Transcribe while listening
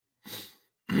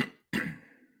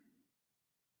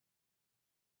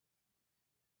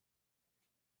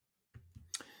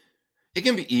It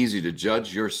can be easy to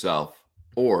judge yourself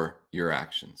or your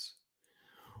actions.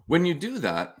 When you do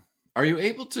that, are you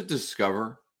able to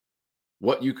discover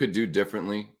what you could do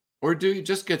differently, or do you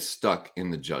just get stuck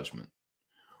in the judgment?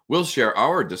 We'll share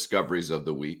our discoveries of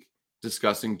the week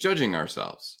discussing judging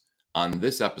ourselves on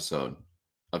this episode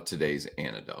of Today's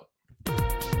Antidote.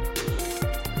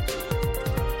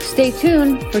 Stay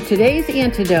tuned for today's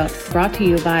antidote, brought to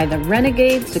you by the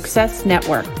Renegade Success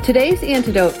Network. Today's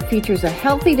antidote features a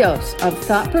healthy dose of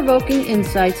thought-provoking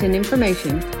insights and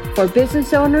information for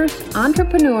business owners,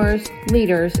 entrepreneurs,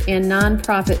 leaders, and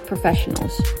nonprofit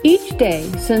professionals. Each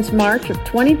day since March of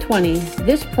 2020,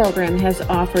 this program has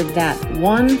offered that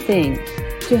one thing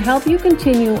to help you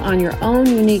continue on your own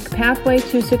unique pathway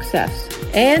to success.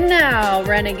 And now,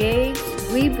 Renegades,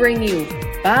 we bring you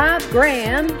Bob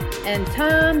Graham and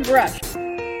Tom Brush.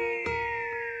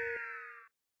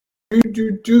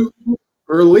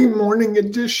 Early morning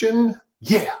edition.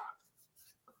 Yeah.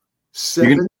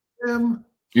 7 a.m.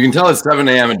 You can tell it's 7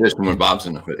 a.m. edition when Bob's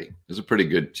in a hoodie. There's a pretty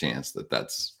good chance that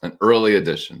that's an early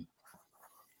edition.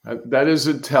 That is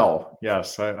a tell.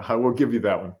 Yes, I will give you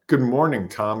that one. Good morning,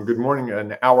 Tom. Good morning.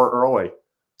 An hour early.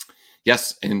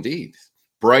 Yes, indeed.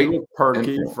 Bright.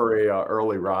 Perky for a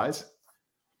early rise.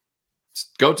 It's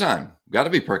go time. Got to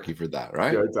be perky for that,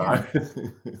 right? Go time.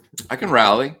 I can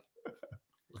rally.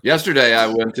 Yesterday, I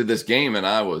went to this game and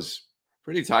I was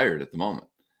pretty tired at the moment.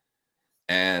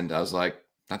 And I was like,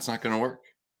 that's not going to work.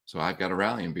 So I've got to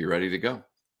rally and be ready to go.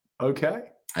 Okay.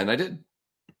 And I did.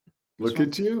 Look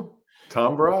at you.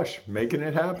 Tom Brush, making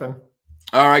it happen.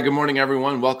 All right. Good morning,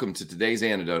 everyone. Welcome to Today's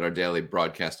Antidote, our daily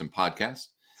broadcast and podcast,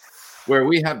 where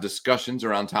we have discussions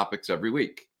around topics every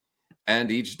week.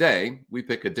 And each day, we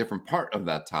pick a different part of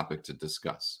that topic to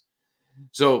discuss.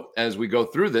 So as we go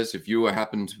through this, if you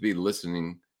happen to be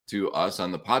listening to us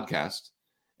on the podcast,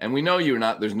 and we know you're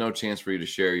not, there's no chance for you to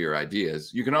share your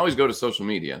ideas, you can always go to social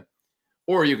media,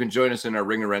 or you can join us in our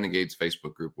Ring of Renegades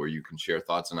Facebook group, where you can share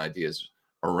thoughts and ideas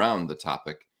around the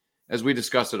topic as we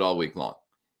discuss it all week long.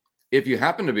 If you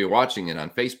happen to be watching it on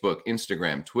Facebook,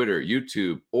 Instagram, Twitter,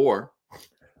 YouTube, or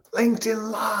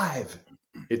LinkedIn Live,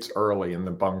 it's early in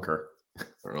the bunker.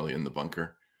 Early in the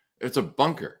bunker. It's a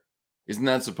bunker. Isn't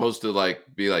that supposed to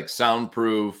be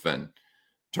soundproof and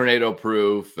tornado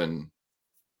proof? And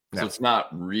so it's not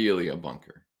really a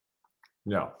bunker.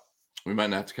 No. We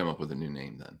might have to come up with a new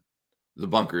name then. The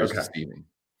bunker is deceiving.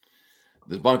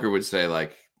 The bunker would say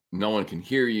no one can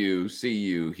hear you, see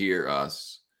you, hear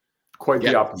us. Quite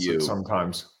the opposite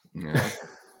sometimes. Yeah,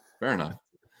 fair enough.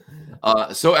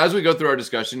 So as we go through our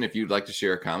discussion, if you'd like to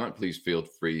share a comment, please feel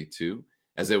free to,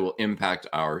 as it will impact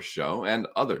our show and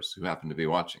others who happen to be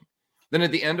watching. Then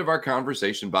at the end of our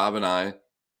conversation, Bob and I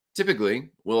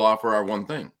typically will offer our one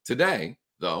thing. Today,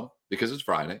 though, because it's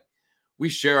Friday, we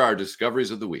share our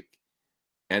discoveries of the week.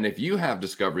 And if you have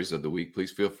discoveries of the week,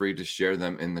 please feel free to share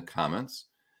them in the comments.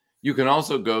 You can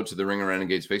also go to the Ring of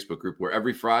Renegades Facebook group, where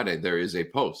every Friday there is a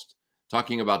post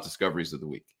talking about discoveries of the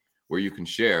week, where you can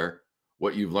share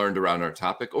what you've learned around our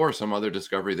topic or some other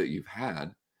discovery that you've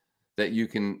had that you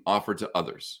can offer to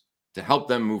others to help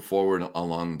them move forward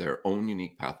along their own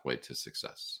unique pathway to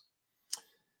success.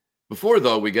 Before,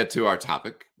 though, we get to our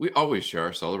topic, we always share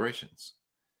our celebrations.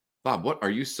 Bob, what are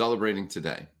you celebrating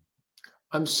today?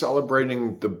 I'm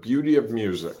celebrating the beauty of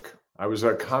music. I was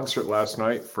at a concert last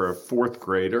night for a fourth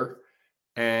grader,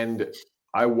 and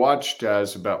I watched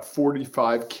as about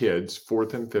 45 kids,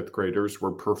 fourth and fifth graders,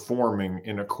 were performing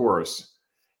in a chorus.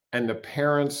 And the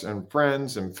parents and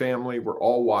friends and family were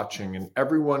all watching, and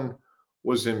everyone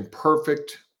was in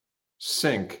perfect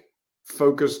sync,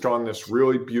 focused on this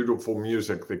really beautiful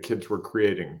music the kids were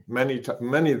creating. Many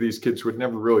of these kids who had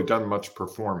never really done much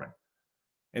performing.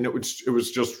 And it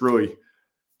was just really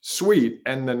sweet.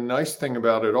 And the nice thing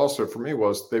about it also for me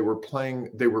was they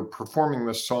were performing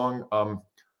the song,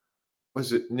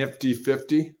 was it Nifty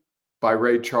 50 by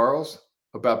Ray Charles,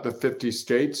 about the 50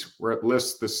 states, where it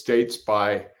lists the states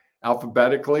by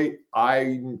alphabetically.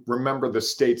 I remember the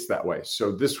states that way.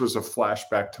 So this was a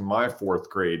flashback to my fourth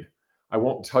grade. I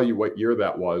won't tell you what year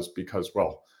that was because,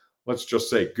 well, let's just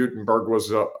say Gutenberg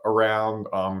was around.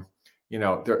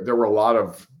 There were a lot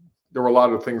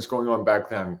of things going on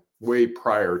back then, way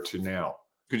prior to now.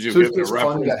 Could you so give it's a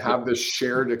fun reference to have this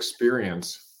shared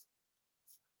experience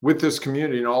with this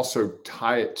community and also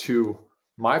tie it to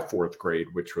my fourth grade,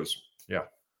 which was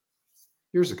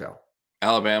years ago.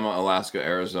 Alabama, Alaska,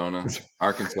 Arizona,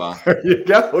 Arkansas. You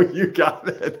got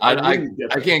it. I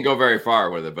can't go very far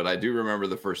with it, but I do remember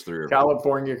the first three.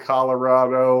 California,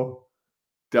 Colorado,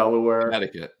 Delaware,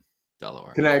 Connecticut,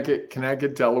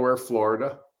 Delaware,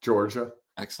 Florida, Georgia.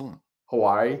 Excellent.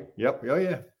 Hawaii. Yep. Oh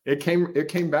yeah. It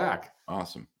came back.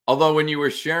 Awesome. Although when you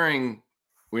were sharing,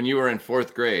 when you were in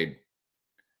fourth grade,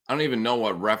 I don't even know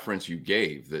what reference you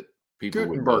gave that people would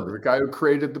Gutenberg, know. the guy who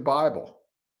created the Bible.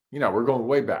 We're going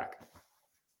way back.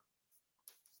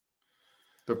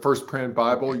 The first printed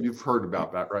Bible, you've heard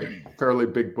about that, right? Fairly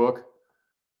big book.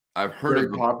 I've heard Very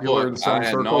of the popular book. in some I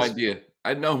had no circles. idea. I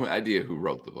had no idea who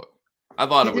wrote the book. I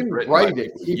thought He it was didn't written by write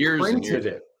it. people He years and years.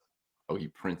 printed it. Oh, he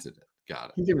printed it. Got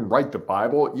it. He didn't write the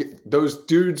Bible. Those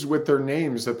dudes with their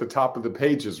names at the top of the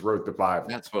pages wrote the Bible.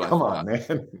 That's what I Come thought. on,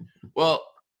 man. Well,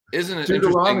 isn't it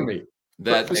Deuteronomy. interesting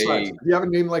that Besides, if you have a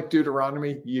name like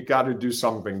Deuteronomy, you got to do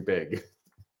something big.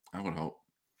 I would hope.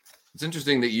 It's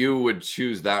interesting that you would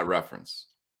choose that reference.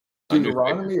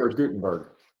 Deuteronomy or Gutenberg?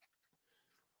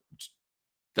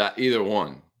 That either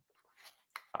one.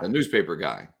 A newspaper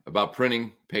guy about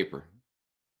printing paper.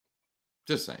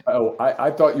 Just saying. Oh,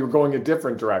 I thought you were going a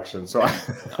different direction. So,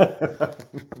 No,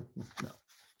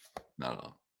 not at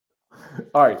all.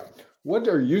 All right. What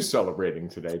are you celebrating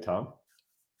today, Tom?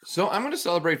 So I'm going to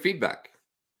celebrate feedback.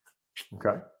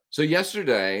 Okay. So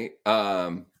yesterday,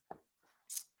 I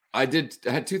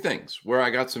had two things where I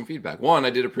got some feedback. One,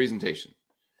 I did a presentation,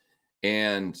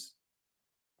 and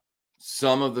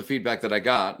some of the feedback that I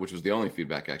got, which was the only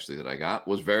feedback actually that I got,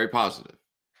 was very positive.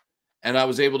 And I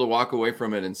was able to walk away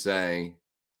from it and say,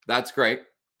 that's great.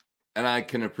 And I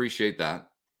can appreciate that.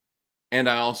 And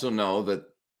I also know that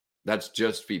that's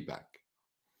just feedback.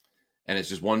 And it's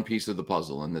just one piece of the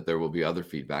puzzle, and that there will be other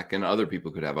feedback and other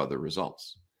people could have other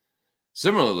results.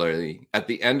 Similarly, at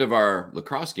the end of our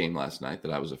lacrosse game last night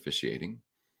that I was officiating,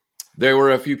 there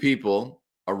were a few people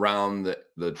around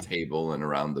the table and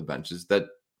around the benches that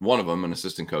one of them, an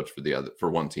assistant coach for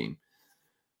one team,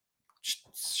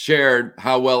 shared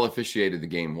how well officiated the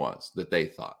game was that they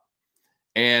thought.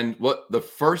 And what the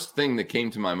first thing that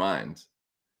came to my mind,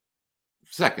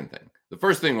 second thing, the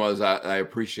first thing was I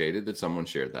appreciated that someone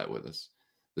shared that with us.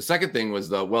 The second thing was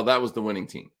that was the winning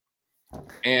team.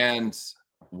 And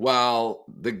while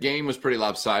the game was pretty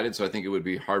lopsided, so I think it would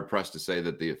be hard pressed to say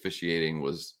that the officiating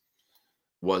was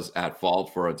at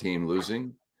fault for a team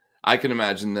losing, I can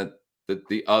imagine that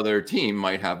the other team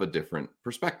might have a different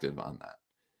perspective on that.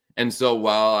 And so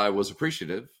while I was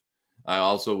appreciative, I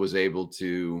also was able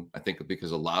to, I think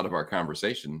because a lot of our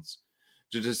conversations,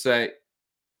 to just say,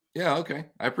 yeah, okay,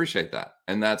 I appreciate that.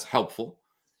 And that's helpful.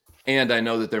 And I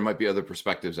know that there might be other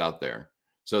perspectives out there,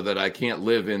 so that I can't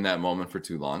live in that moment for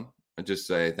too long. I just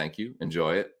say, thank you,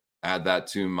 enjoy it, add that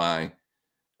to my,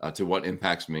 to what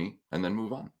impacts me, and then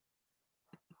move on.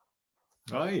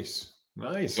 Nice.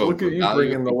 So look at you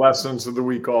bringing the lessons of the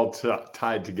week all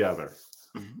tied together.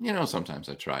 Sometimes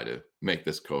I try to make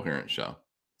this coherent show.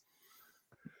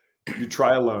 You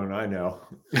try alone, I know.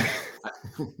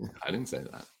 I didn't say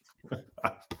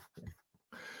that.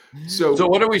 So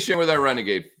what are we sharing with our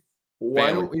Renegade?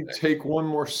 Why don't we take one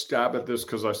more stab at this,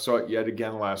 because I saw it yet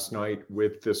again last night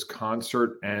with this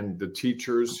concert and the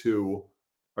teachers who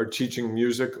are teaching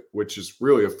music, which is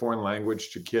really a foreign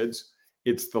language to kids.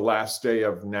 It's the last day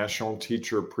of National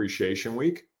Teacher Appreciation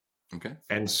Week. Okay.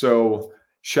 And so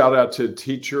shout out to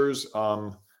teachers.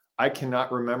 I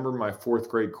cannot remember my fourth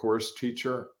grade chorus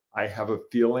teacher. I have a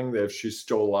feeling that if she's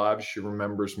still alive, she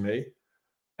remembers me,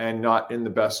 and not in the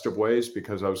best of ways,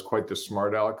 because I was quite the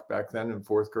smart aleck back then in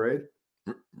fourth grade.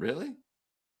 Really?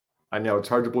 I know, it's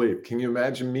hard to believe. Can you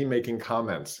imagine me making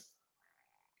comments?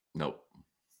 Nope.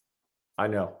 I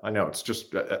know. It's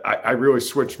just, I really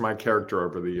switched my character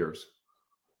over the years.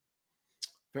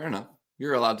 Fair enough.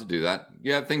 You're allowed to do that.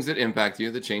 You have things that impact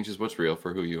you, that changes what's real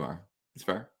for who you are. It's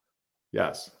fair.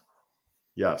 Yes,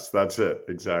 that's it.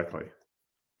 Exactly.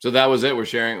 So that was it.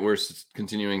 We're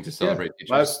continuing to celebrate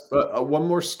teachers. One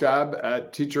more stab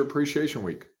at Teacher Appreciation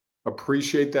Week.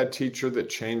 Appreciate that teacher that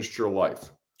changed your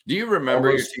life. Do you remember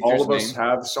your teacher's name? All of name? us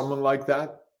have someone like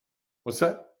that. What's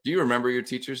that? Do you remember your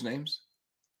teacher's names?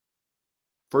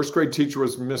 First grade teacher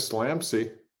was Miss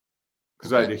Lampsey,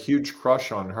 because I had a huge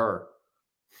crush on her.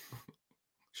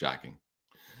 Shocking.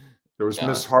 There was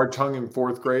Miss Hardtongue in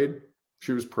fourth grade.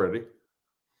 She was pretty.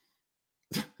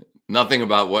 Nothing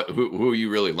about who you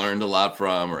really learned a lot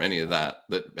from, or any of that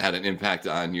had an impact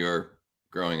on your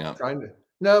growing up. Kind of.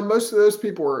 No, most of those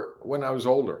people were when I was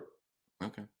older.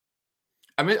 Okay.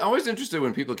 I mean, I'm always interested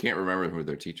when people can't remember who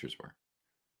their teachers were.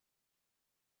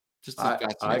 Just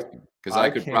fascinating, because I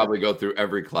could probably go through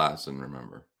every class and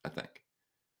remember, I think.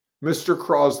 Mr.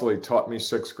 Crosley taught me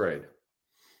sixth grade.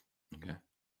 Okay.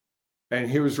 And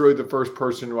he was really the first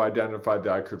person who identified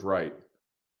that I could write.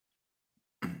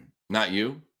 Not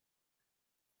you?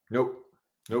 Nope.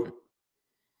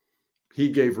 He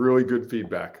gave really good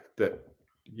feedback that,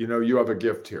 you have a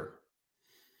gift here.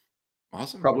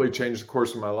 Awesome. Probably changed the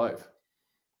course of my life.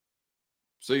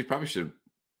 So you probably should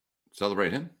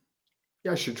celebrate him.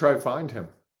 Yeah, I should try to find him.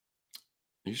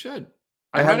 You should.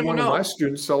 I And write had him a one of note. my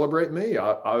students celebrate me,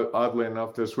 oddly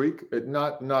enough, this week.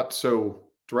 Not so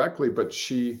directly, but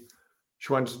she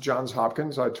went to Johns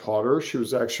Hopkins. I taught her. She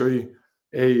was actually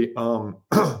a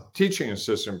teaching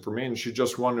assistant for me, and she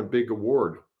just won a big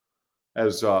award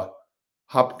as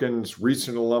Hopkins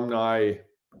recent alumni,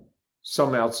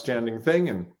 some outstanding thing.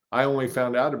 And I only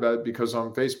found out about it because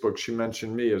on Facebook she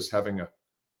mentioned me as having a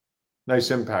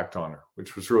nice impact on her,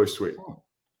 which was really sweet.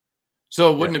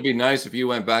 So wouldn't it be nice if you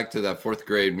went back to that 4th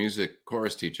grade music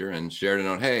chorus teacher and shared a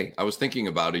note? Hey, I was thinking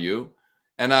about you,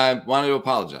 and I wanted to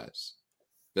apologize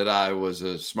that I was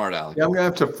a smart aleck. Yeah, I'm gonna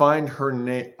have to find her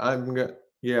name.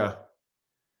 Yeah.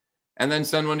 And then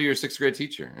send one to your 6th grade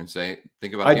teacher and say,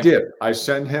 think about. I did. I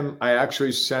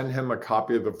actually sent him a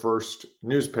copy of the first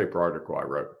newspaper article I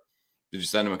wrote. Did you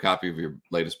send him a copy of your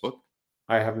latest book?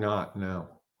 I have not. No.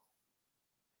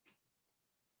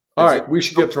 All right, we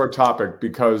should get to our topic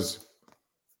because,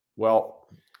 well,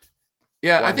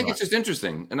 yeah, I think it's just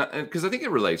interesting, and because I think it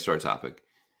relates to our topic,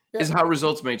 is how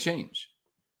results may change.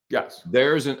 Yes,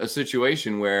 there's a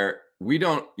situation where we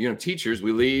don't, teachers,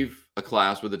 we leave a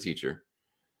class with a teacher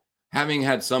having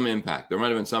had some impact. There might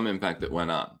have been some impact that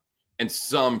went on and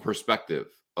some perspective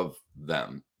of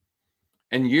them.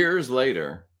 And years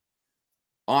later,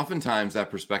 oftentimes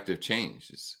that perspective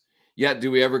changes. Yet,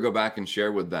 do we ever go back and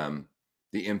share with them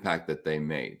the impact that they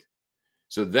made?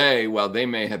 So while they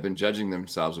may have been judging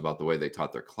themselves about the way they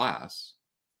taught their class,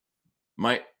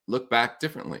 might look back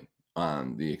differently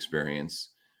on the experience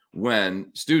when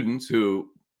students who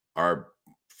are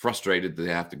frustrated that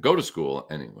they have to go to school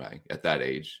anyway at that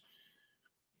age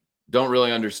don't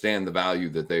really understand the value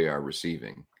that they are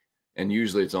receiving. And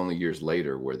usually it's only years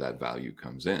later where that value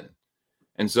comes in.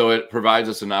 And so it provides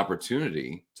us an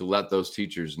opportunity to let those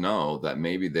teachers know that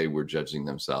maybe they were judging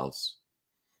themselves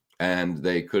and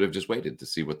they could have just waited to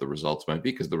see what the results might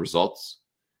be, because the results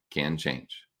can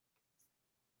change.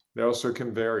 They also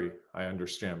can vary. I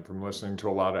understand from listening to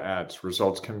a lot of ads.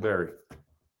 Results can vary.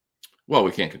 Well,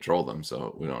 we can't control them,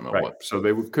 so we don't know what. So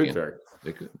they could vary.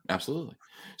 They could, absolutely.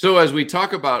 So as we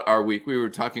talk about our week, we were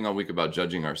talking all week about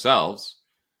judging ourselves.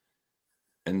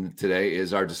 And today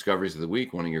is our Discoveries of the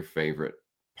Week, one of your favorite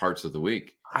parts of the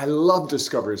week. I love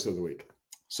Discoveries of the Week.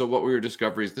 So what were your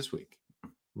discoveries this week?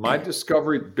 My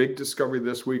big discovery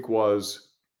this week was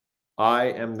I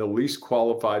am the least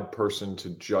qualified person to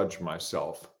judge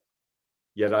myself,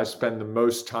 yet I spend the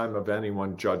most time of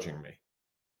anyone judging me.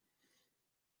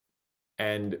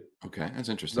 And okay, that's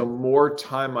interesting. The more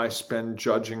time I spend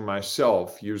judging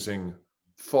myself using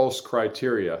false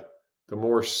criteria, the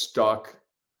more stuck,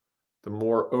 the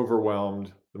more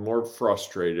overwhelmed, the more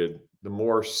frustrated, the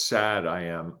more sad I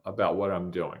am about what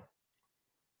I'm doing.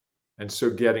 And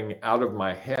so getting out of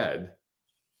my head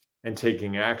and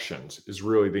taking actions is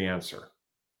really the answer.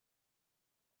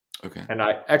 Okay. And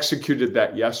I executed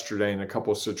that yesterday in a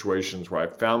couple of situations where I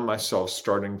found myself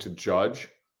starting to judge.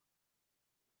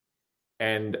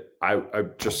 And I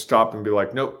just stop and be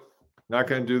like, nope, not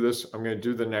going to do this. I'm going to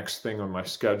do the next thing on my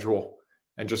schedule,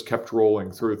 and just kept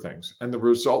rolling through things. And the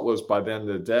result was, by the end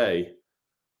of the day,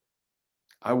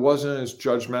 I wasn't as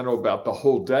judgmental about the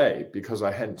whole day because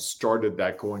I hadn't started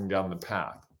that going down the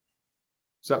path.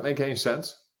 Does that make any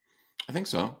sense? I think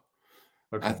so.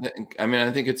 Okay.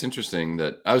 I think it's interesting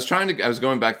that I was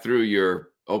going back through your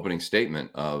opening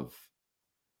statement of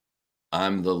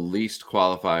I'm the least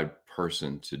qualified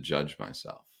person to judge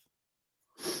myself.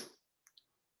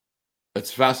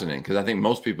 It's fascinating because I think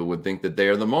most people would think that they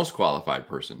are the most qualified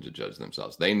person to judge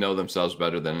themselves. They know themselves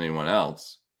better than anyone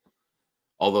else,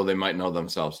 although they might know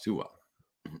themselves too well.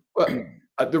 Well,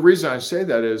 the reason I say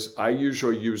that is I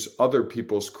usually use other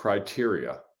people's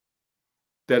criteria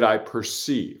that I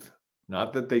perceive,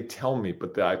 not that they tell me,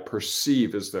 but that I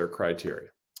perceive as their criteria.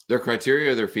 Their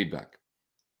criteria or their feedback?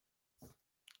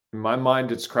 In my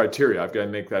mind, it's criteria. I've got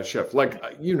to make that shift. Like,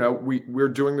 we're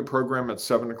doing the program at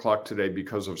 7:00 today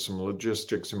because of some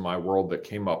logistics in my world that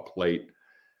came up late.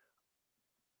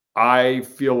 I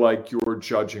feel like you're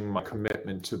judging my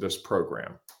commitment to this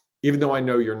program, even though I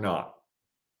know you're not.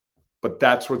 But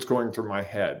that's what's going through my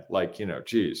head. Like,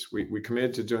 geez, we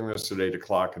committed to doing this at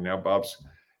 8:00, and now Bob's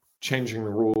changing the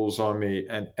rules on me.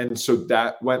 And so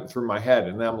that went through my head.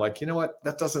 And then I'm like, you know what?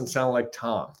 That doesn't sound like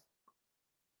Tom.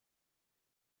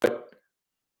 But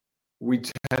we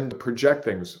tend to project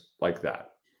things like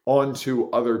that onto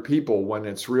other people when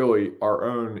it's really our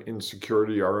own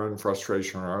insecurity, our own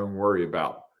frustration, our own worry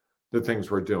about the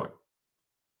things we're doing.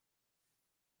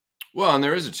 Well, and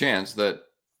there is a chance that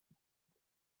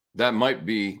there might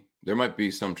be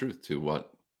some truth to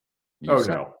what you said.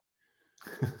 No.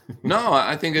 No,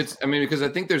 I think because I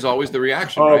think there's always the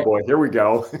reaction, Oh right? boy, here we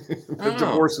go. The No,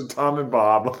 divorce of Tom and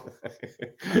Bob.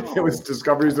 It was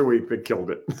Discoveries of the Week that killed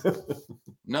it.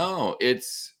 no,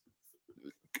 it's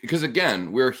because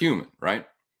again, we're human, right?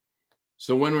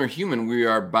 So when we're human, we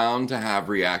are bound to have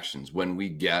reactions when we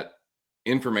get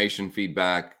information,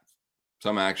 feedback,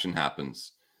 some action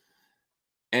happens.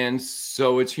 And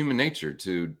so it's human nature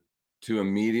to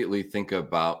immediately think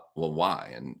about, well,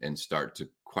 why, and start to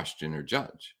question or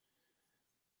judge.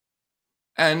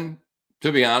 And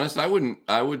to be honest, I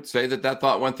would say that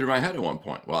thought went through my head at one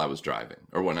point while I was driving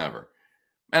or whenever.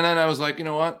 And then I was like, you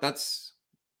know what? That's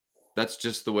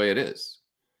just the way it is.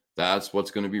 That's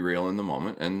what's going to be real in the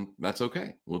moment. And that's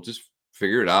okay. We'll just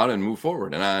figure it out and move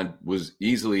forward. And I was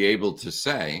easily able to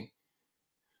say,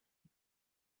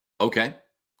 okay,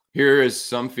 here is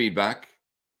some feedback.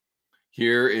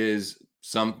 Here is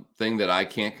something that I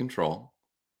can't control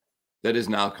that is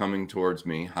now coming towards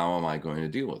me. How am I going to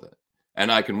deal with it?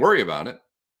 And I can worry about it,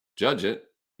 judge it,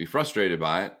 be frustrated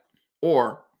by it,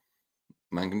 or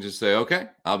I can just say, okay,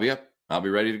 I'll be up. I'll be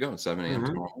ready to go at 7 a.m.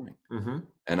 tomorrow morning.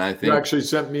 And I think you actually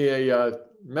sent me a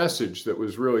message that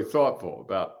was really thoughtful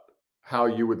about how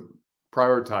you would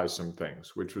prioritize some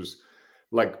things, which was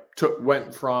like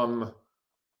went from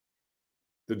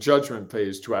the judgment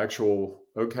phase to actual,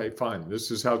 okay, fine, this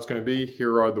is how it's going to be.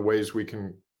 Here are the ways we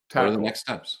can tackle. What are the next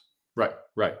steps?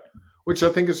 Right. Which I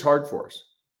think is hard for us.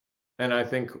 And I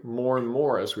think more and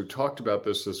more, as we've talked about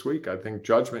this week, I think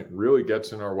judgment really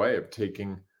gets in our way of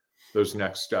taking those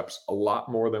next steps a lot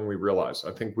more than we realize.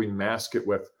 I think we mask it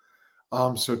with, oh,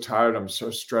 I'm so tired. I'm so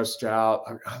stressed out.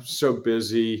 I'm so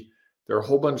busy. There are a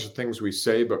whole bunch of things we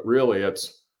say, but really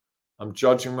it's, I'm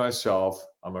judging myself.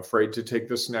 I'm afraid to take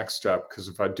this next step because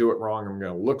if I do it wrong, I'm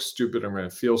going to look stupid. I'm going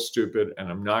to feel stupid and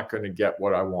I'm not going to get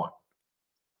what I want.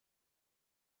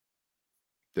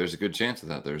 There's a good chance of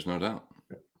that. There's no doubt.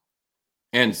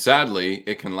 And sadly,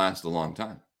 it can last a long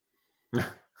time.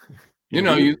 You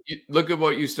know, you look at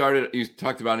what you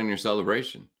talked about in your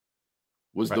celebration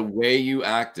was the way you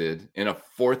acted in a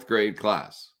 4th grade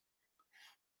class.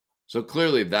 So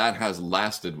clearly that has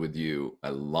lasted with you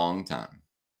a long time.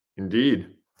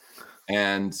 Indeed.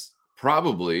 And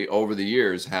probably over the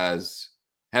years has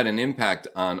had an impact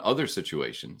on other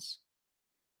situations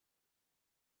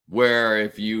where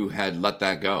if you had let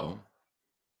that go,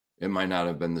 it might not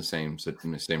have been the same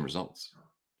results.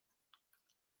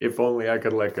 If only I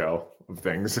could let go of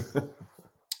things.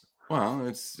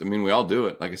 Well, we all do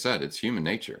it. Like I said, it's human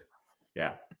nature.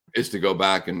 Yeah. Is to go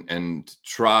back and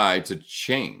try to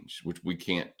change, which we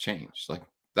can't change. Like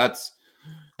that's,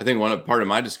 I think part of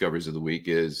my discoveries of the week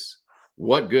is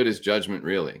what good is judgment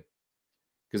really?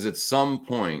 Because at some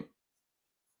point,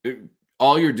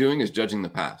 all you're doing is judging the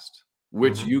past,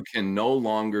 which you can no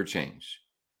longer change.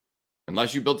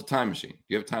 Unless you built a time machine. Do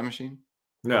you have a time machine?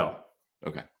 No.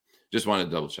 Okay. Just wanted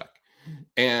to double check.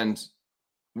 And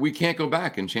we can't go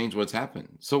back and change what's happened.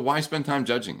 So why spend time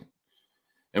judging it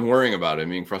and worrying about it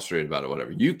and being frustrated about it,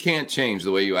 whatever? You can't change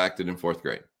the way you acted in 4th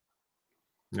grade.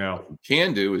 No. What you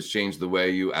can do is change the way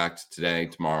you act today,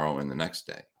 tomorrow, and the next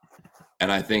day.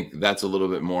 And I think that's a little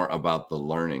bit more about the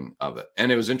learning of it.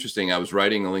 And it was interesting. I was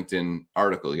writing a LinkedIn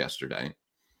article yesterday,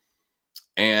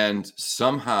 and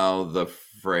somehow the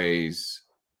phrase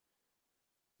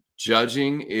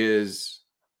judging is,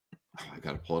 I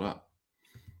got to pull it up.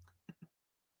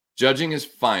 Judging is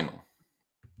final.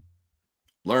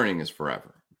 Learning is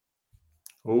forever.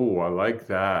 Oh, I like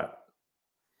that.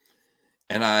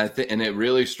 And and it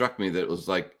really struck me that it was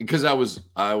like, because I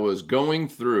was going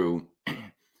through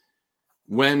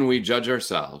when we judge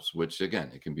ourselves, which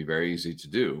again, it can be very easy to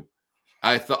do.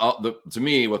 I thought to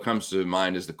me, what comes to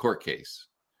mind is the court case.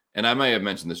 And I may have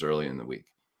mentioned this early in the week,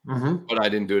 but I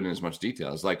didn't do it in as much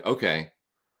detail. It's like, okay,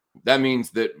 that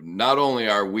means that not only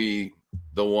are we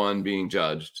the one being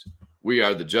judged, we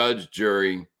are the judge,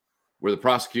 jury, we're the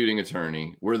prosecuting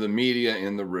attorney, we're the media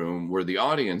in the room, we're the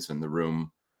audience in the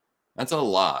room. That's a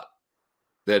lot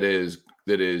that is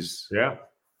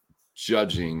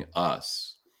judging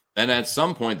us. And at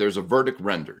some point, there's a verdict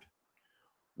rendered,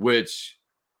 which,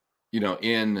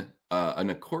 in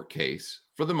a court case,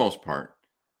 for the most part,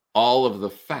 all of the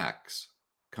facts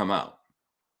come out.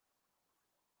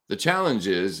 The challenge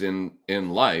is in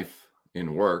life,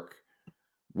 in work,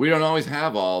 we don't always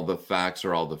have all the facts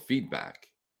or all the feedback.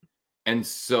 And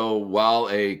so while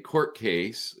a court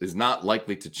case is not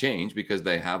likely to change because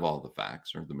they have all the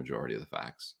facts or the majority of the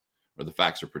facts, or the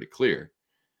facts are pretty clear,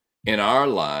 in our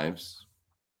lives,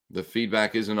 the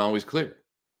feedback isn't always clear.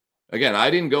 Again, I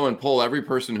didn't go and poll every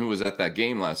person who was at that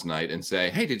game last night and say,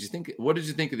 hey, what did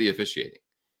you think of the officiating?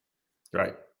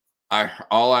 Right. I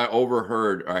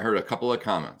heard a couple of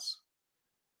comments,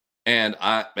 and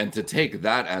to take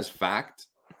that as fact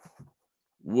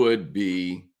would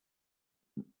be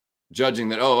judging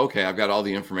that, oh, okay, I've got all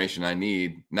the information I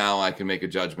need. Now I can make a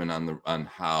judgment on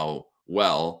how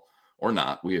well or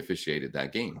not we officiated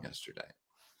that game yesterday.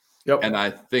 Yep. And I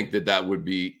think that would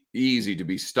be easy to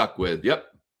be stuck with. Yep,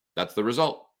 that's the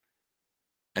result.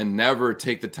 And never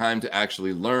take the time to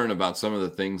actually learn about some of the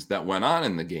things that went on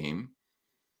in the game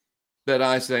that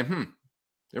I say,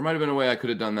 there might have been a way I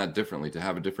could have done that differently, to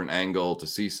have a different angle, to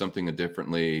see something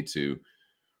differently, to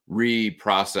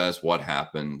reprocess what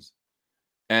happened.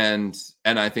 And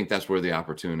I think that's where the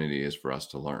opportunity is for us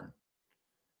to learn.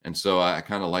 And so I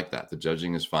kind of like that. The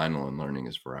judging is final and learning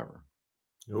is forever.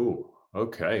 Ooh,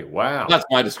 okay. Wow. That's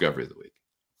my discovery of the week.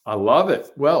 I love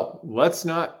it. Well, let's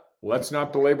not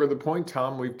belabor the point,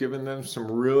 Tom. We've given them some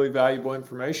really valuable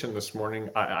information this morning.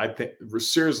 I think,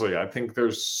 seriously, I think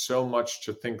there's so much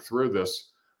to think through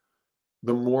this.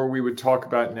 The more we would talk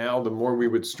about now, the more we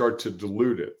would start to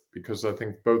dilute it, because I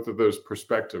think both of those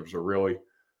perspectives are really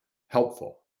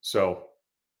helpful. So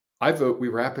I vote we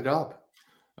wrap it up.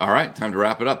 All right, time to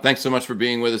wrap it up. Thanks so much for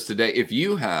being with us today. If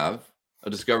you have a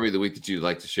discovery of the week that you'd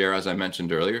like to share, as I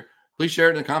mentioned earlier, please share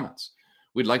it in the comments.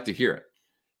 We'd like to hear it.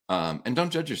 And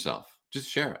don't judge yourself. Just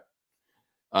share it.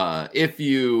 If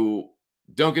you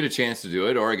don't get a chance to do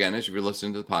it, or again, as you're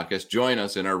listening to the podcast, join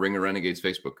us in our Ring of Renegades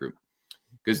Facebook group,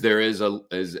 because there is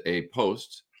a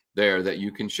post there that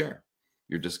you can share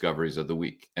your discoveries of the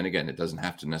week. And again, it doesn't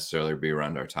have to necessarily be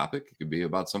around our topic. It could be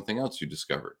about something else you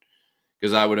discovered.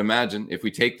 Because I would imagine if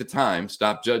we take the time,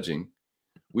 stop judging,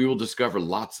 we will discover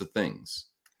lots of things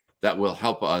that will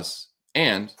help us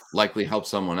and likely help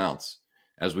someone else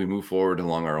as we move forward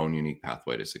along our own unique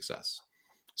pathway to success.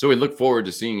 So we look forward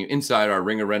to seeing you inside our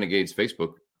Ring of Renegades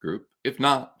Facebook group. If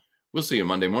not, we'll see you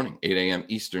Monday morning, 8 a.m.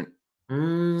 Eastern,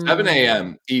 7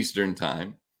 a.m. Eastern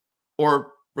time,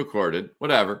 or recorded,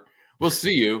 whatever. We'll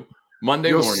see you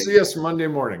Monday morning. You'll see us Monday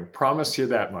morning. Promise you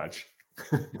that much.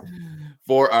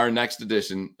 For our next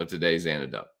edition of Today's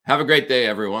Antidote. Have a great day,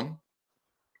 everyone.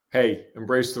 Hey,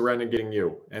 embrace the renegading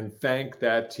you and thank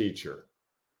that teacher.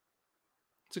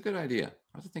 It's a good idea.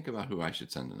 I have to think about who I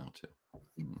should send a note to.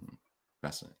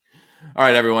 Fascinating. All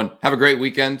right, everyone. Have a great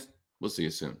weekend. We'll see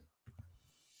you soon.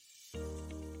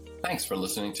 Thanks for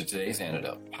listening to Today's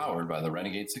Antidote, powered by the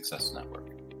Renegade Success Network.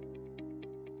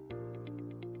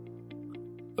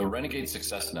 The Renegade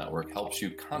Success Network helps you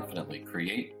confidently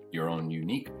create your own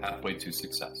unique pathway to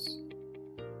success.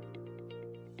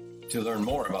 To learn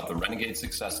more about the Renegade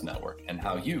Success Network and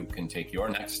how you can take your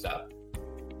next step,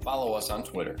 follow us on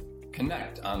Twitter,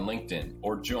 connect on LinkedIn,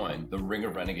 or join the Ring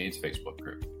of Renegades Facebook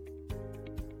group.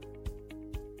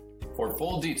 For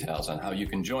full details on how you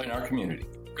can join our community,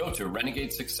 go to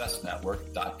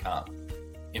renegadesuccessnetwork.com.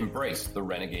 Embrace the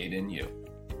renegade in you.